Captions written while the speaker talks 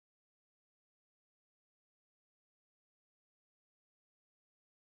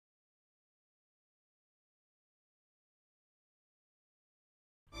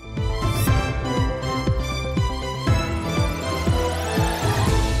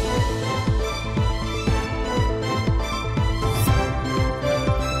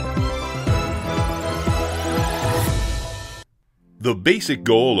The basic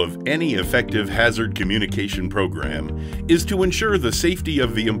goal of any effective hazard communication program is to ensure the safety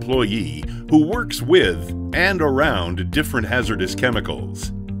of the employee who works with and around different hazardous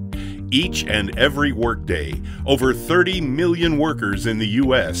chemicals. Each and every workday, over 30 million workers in the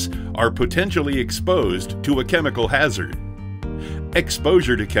U.S. are potentially exposed to a chemical hazard.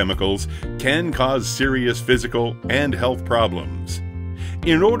 Exposure to chemicals can cause serious physical and health problems.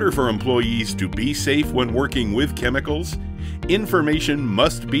 In order for employees to be safe when working with chemicals, information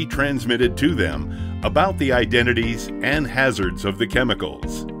must be transmitted to them about the identities and hazards of the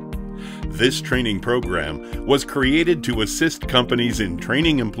chemicals. This training program was created to assist companies in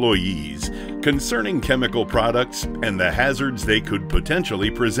training employees concerning chemical products and the hazards they could potentially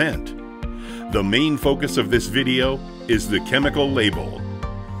present. The main focus of this video is the chemical label.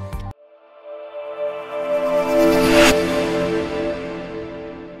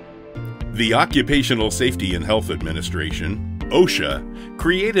 The Occupational Safety and Health Administration, OSHA,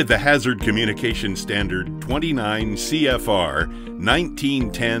 created the Hazard Communication Standard 29 CFR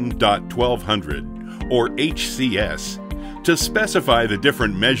 1910.1200, or HCS, to specify the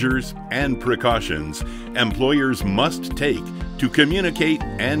different measures and precautions employers must take to communicate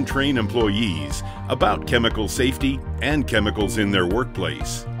and train employees about chemical safety and chemicals in their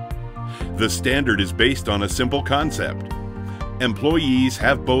workplace. The standard is based on a simple concept. Employees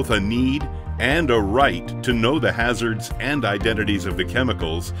have both a need and a right to know the hazards and identities of the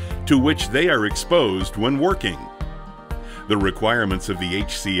chemicals to which they are exposed when working. The requirements of the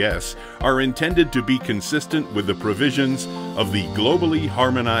HCS are intended to be consistent with the provisions of the globally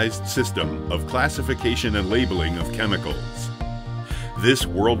harmonized system of classification and labeling of chemicals. This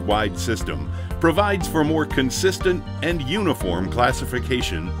worldwide system provides for more consistent and uniform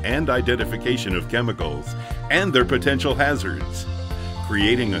classification and identification of chemicals and their potential hazards,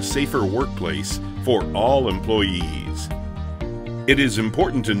 creating a safer workplace for all employees. It is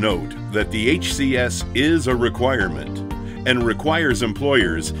important to note that the HCS is a requirement and requires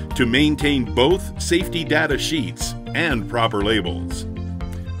employers to maintain both safety data sheets and proper labels.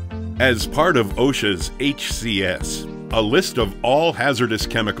 As part of OSHA's HCS, a list of all hazardous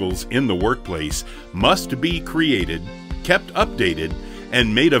chemicals in the workplace must be created, kept updated,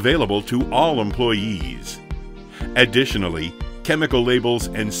 and made available to all employees. Additionally, chemical labels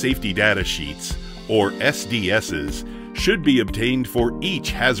and safety data sheets, or SDSs, should be obtained for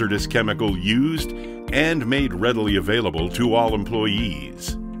each hazardous chemical used and made readily available to all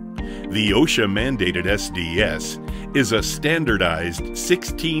employees. The OSHA-mandated SDS is a standardized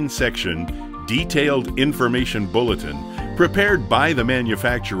 16-section detailed information bulletin prepared by the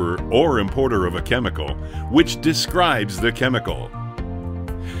manufacturer or importer of a chemical, which describes the chemical.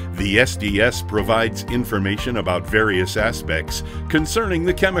 The SDS provides information about various aspects concerning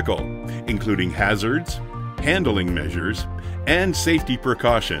the chemical, including hazards, handling measures, and safety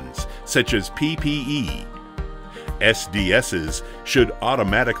precautions, such as PPE. SDSs should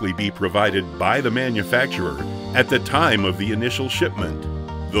automatically be provided by the manufacturer at the time of the initial shipment.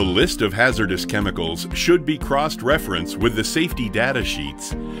 The list of hazardous chemicals should be cross-referenced with the safety data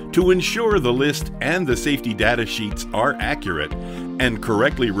sheets to ensure the list and the safety data sheets are accurate and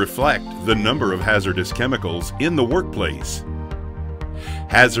correctly reflect the number of hazardous chemicals in the workplace.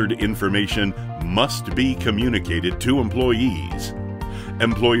 Hazard information must be communicated to employees.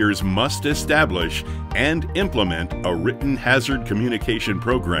 Employers must establish and implement a written hazard communication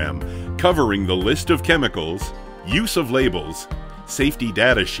program covering the list of chemicals, use of labels, safety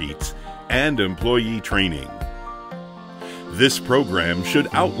data sheets, and employee training. This program should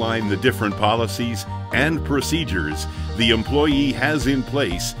outline the different policies and procedures the employee has in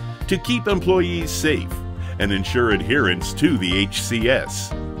place to keep employees safe and ensure adherence to the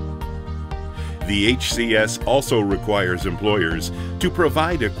HCS. The HCS also requires employers to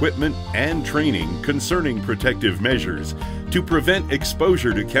provide equipment and training concerning protective measures to prevent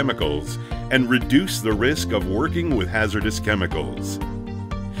exposure to chemicals and reduce the risk of working with hazardous chemicals.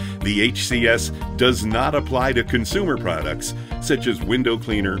 The HCS does not apply to consumer products such as window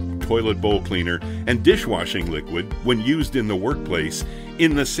cleaner, toilet bowl cleaner, and dishwashing liquid when used in the workplace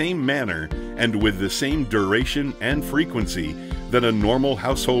in the same manner and with the same duration and frequency that a normal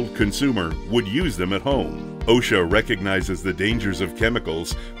household consumer would use them at home. OSHA recognizes the dangers of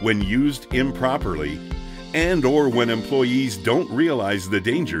chemicals when used improperly and/or when employees don't realize the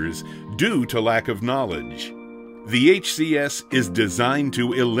dangers due to lack of knowledge. The HCS is designed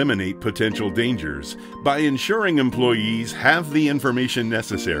to eliminate potential dangers by ensuring employees have the information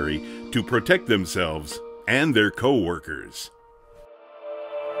necessary to protect themselves and their co-workers.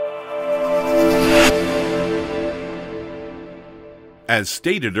 As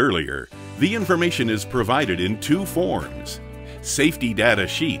stated earlier, the information is provided in two forms: safety data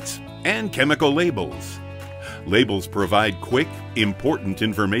sheets, and chemical labels. Labels provide quick, important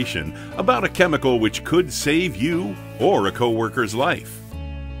information about a chemical which could save you or a coworker's life.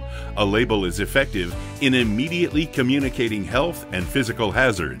 A label is effective in immediately communicating health and physical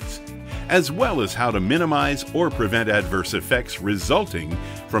hazards, as well as how to minimize or prevent adverse effects resulting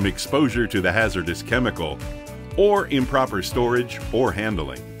from exposure to the hazardous chemical or improper storage or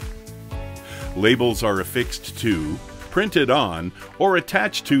handling. Labels are affixed to, printed on, or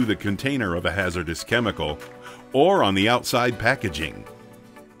attached to the container of a hazardous chemical or on the outside packaging.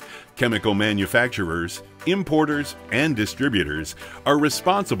 Chemical manufacturers, importers, and distributors are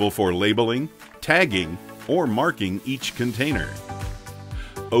responsible for labeling, tagging, or marking each container.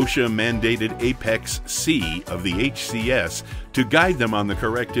 OSHA mandated Apex C of the HCS to guide them on the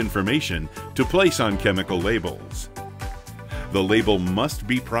correct information to place on chemical labels. The label must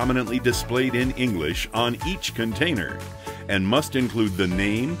be prominently displayed in English on each container and must include the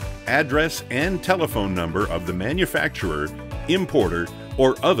name, address, and telephone number of the manufacturer, importer,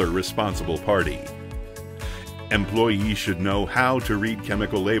 or other responsible party. Employees should know how to read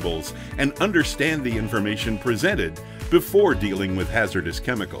chemical labels and understand the information presented before dealing with hazardous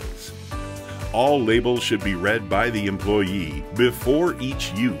chemicals. All labels should be read by the employee before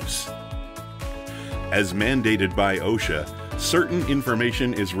each use. As mandated by OSHA, certain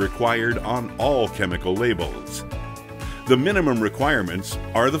information is required on all chemical labels. The minimum requirements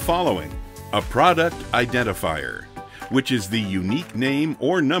are the following: a product identifier, which is the unique name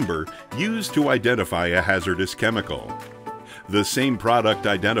or number used to identify a hazardous chemical. The same product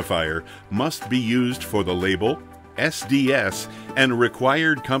identifier must be used for the label, SDS, and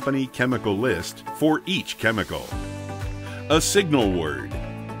required company chemical list for each chemical. A signal word,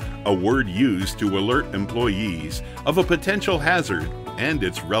 a word used to alert employees of a potential hazard and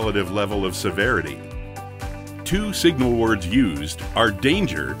its relative level of severity. Two signal words used are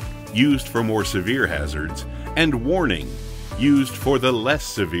danger, used for more severe hazards, and warning, used for the less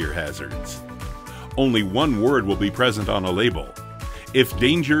severe hazards. Only one word will be present on a label. If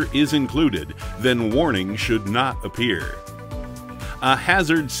danger is included, then warning should not appear. A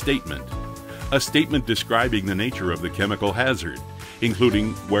hazard statement, a statement describing the nature of the chemical hazard,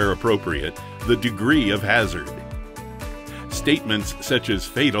 including, where appropriate, the degree of hazard. Statements such as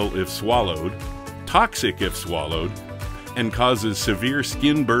fatal if swallowed, toxic if swallowed, and causes severe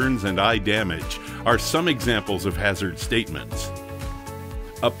skin burns and eye damage are some examples of hazard statements.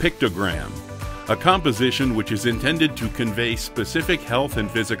 A pictogram, a composition which is intended to convey specific health and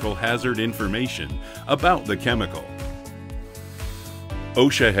physical hazard information about the chemical.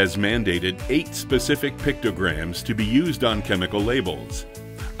 OSHA has mandated 8 specific pictograms to be used on chemical labels.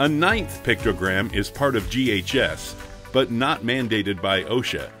 A 9th pictogram is part of GHS, but not mandated by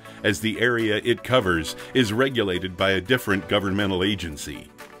OSHA, as the area it covers is regulated by a different governmental agency.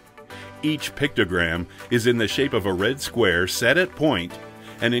 Each pictogram is in the shape of a red square set at point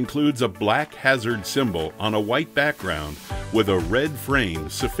and includes a black hazard symbol on a white background with a red frame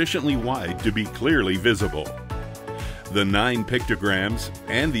sufficiently wide to be clearly visible. The 9 pictograms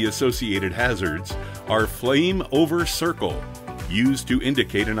and the associated hazards are flame over circle, used to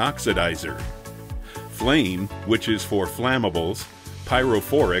indicate an oxidizer; flame, which is for flammables;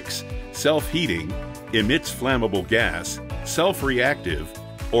 pyrophorics, self-heating, emits flammable gas, self-reactive,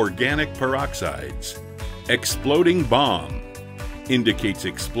 organic peroxides; exploding bomb, indicates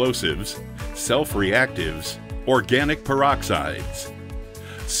explosives, self-reactives, organic peroxides;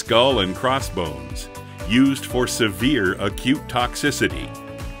 skull and crossbones, used for severe acute toxicity;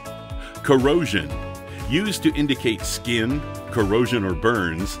 corrosion, used to indicate skin, corrosion or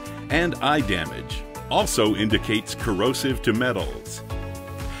burns, and eye damage, also indicates corrosive to metals;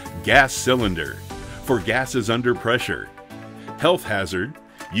 gas cylinder, for gases under pressure; health hazard,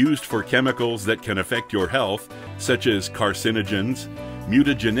 used for chemicals that can affect your health, such as carcinogens,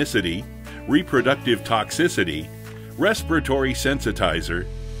 mutagenicity, reproductive toxicity, respiratory sensitizer,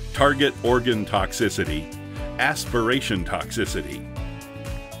 target organ toxicity, aspiration toxicity;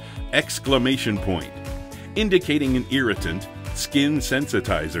 exclamation point, indicating an irritant, skin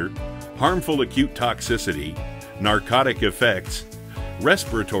sensitizer, harmful acute toxicity, narcotic effects,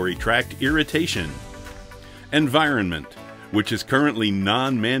 respiratory tract irritation; environment, which is currently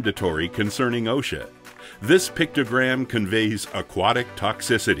non-mandatory concerning OSHA. This pictogram conveys aquatic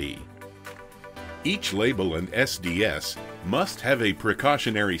toxicity. Each label and SDS must have a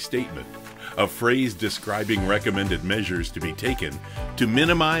precautionary statement, a phrase describing recommended measures to be taken to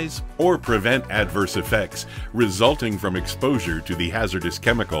minimize or prevent adverse effects resulting from exposure to the hazardous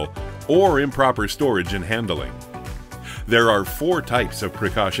chemical or improper storage and handling. There are 4 types of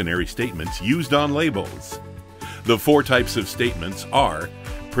precautionary statements used on labels. The four types of statements are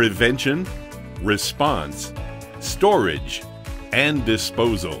prevention, response, storage, and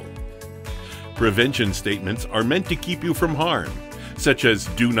disposal. Prevention statements are meant to keep you from harm, such as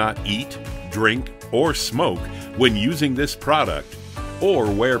do not eat, drink, or smoke when using this product,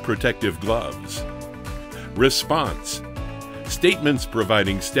 or wear protective gloves. Response. Statements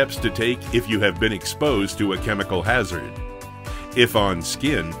providing steps to take if you have been exposed to a chemical hazard. If on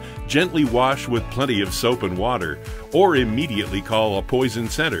skin, gently wash with plenty of soap and water, or immediately call a poison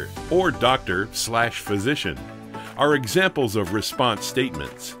center or doctor/physician, are examples of response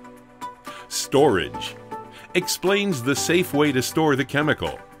statements. Storage. Explains the safe way to store the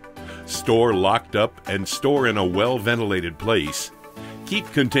chemical. Store locked up and store in a well-ventilated place.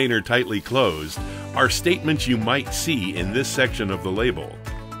 Keep container tightly closed are statements you might see in this section of the label.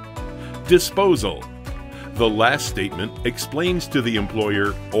 Disposal. The last statement explains to the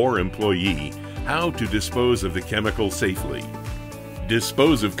employer or employee how to dispose of the chemical safely.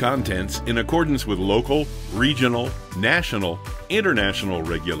 Dispose of contents in accordance with local, regional, national, international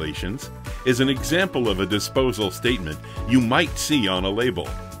regulations is an example of a disposal statement you might see on a label.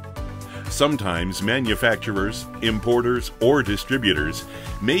 Sometimes manufacturers, importers, or distributors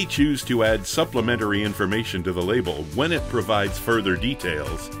may choose to add supplementary information to the label when it provides further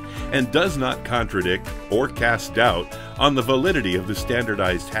details and does not contradict or cast doubt on the validity of the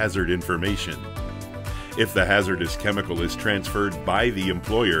standardized hazard information. If the hazardous chemical is transferred by the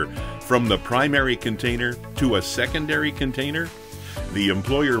employer from the primary container to a secondary container, the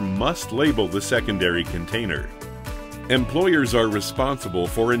employer must label the secondary container. Employers are responsible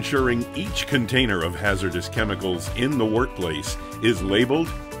for ensuring each container of hazardous chemicals in the workplace is labeled,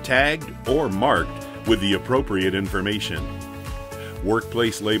 tagged, or marked with the appropriate information.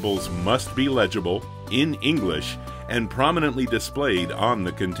 Workplace labels must be legible, in English, and prominently displayed on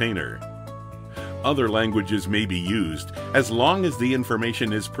the container. Other languages may be used as long as the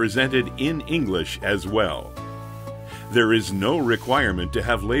information is presented in English as well. There is no requirement to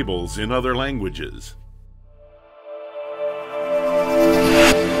have labels in other languages.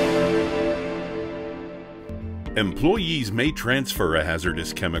 Employees may transfer a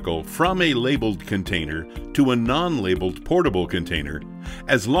hazardous chemical from a labeled container to a non-labeled portable container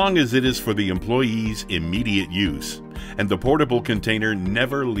as long as it is for the employee's immediate use and the portable container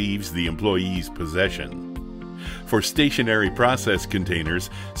never leaves the employee's possession. For stationary process containers,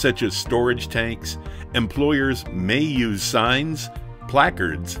 such as storage tanks, employers may use signs,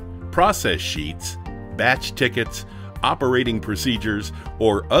 placards, process sheets, batch tickets, operating procedures,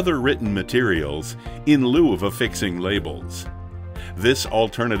 or other written materials in lieu of affixing labels. This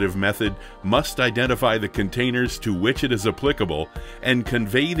alternative method must identify the containers to which it is applicable and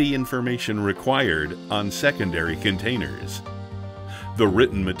convey the information required on secondary containers. The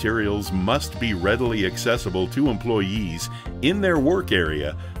written materials must be readily accessible to employees in their work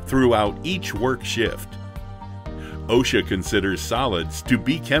area throughout each work shift. OSHA considers solids to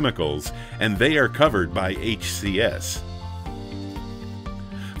be chemicals, and they are covered by HCS.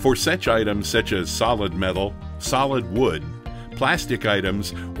 For such items such as solid metal, solid wood, plastic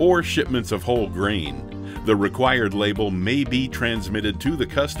items, or shipments of whole grain, the required label may be transmitted to the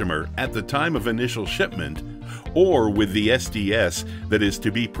customer at the time of initial shipment or with the SDS that is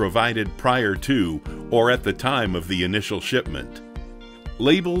to be provided prior to or at the time of the initial shipment.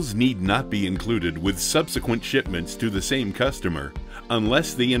 Labels need not be included with subsequent shipments to the same customer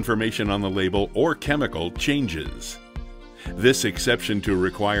unless the information on the label or chemical changes. This exception to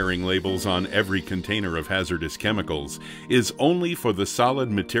requiring labels on every container of hazardous chemicals is only for the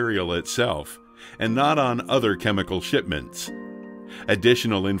solid material itself and not on other chemical shipments.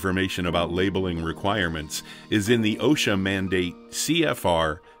 Additional information about labeling requirements is in the OSHA mandate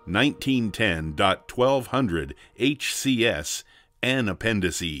CFR 1910.1200 HCS and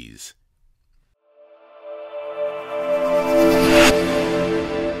appendices.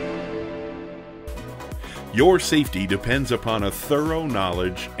 Your safety depends upon a thorough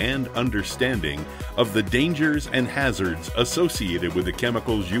knowledge and understanding of the dangers and hazards associated with the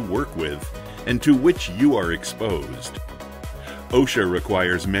chemicals you work with and to which you are exposed. OSHA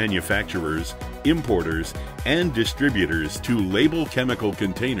requires manufacturers, importers, and distributors to label chemical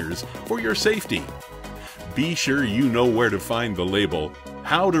containers for your safety. Be sure you know where to find the label,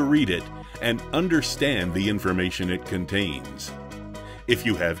 how to read it, and understand the information it contains. If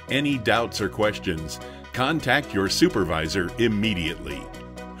you have any doubts or questions, contact your supervisor immediately.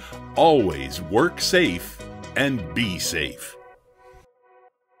 Always work safe and be safe.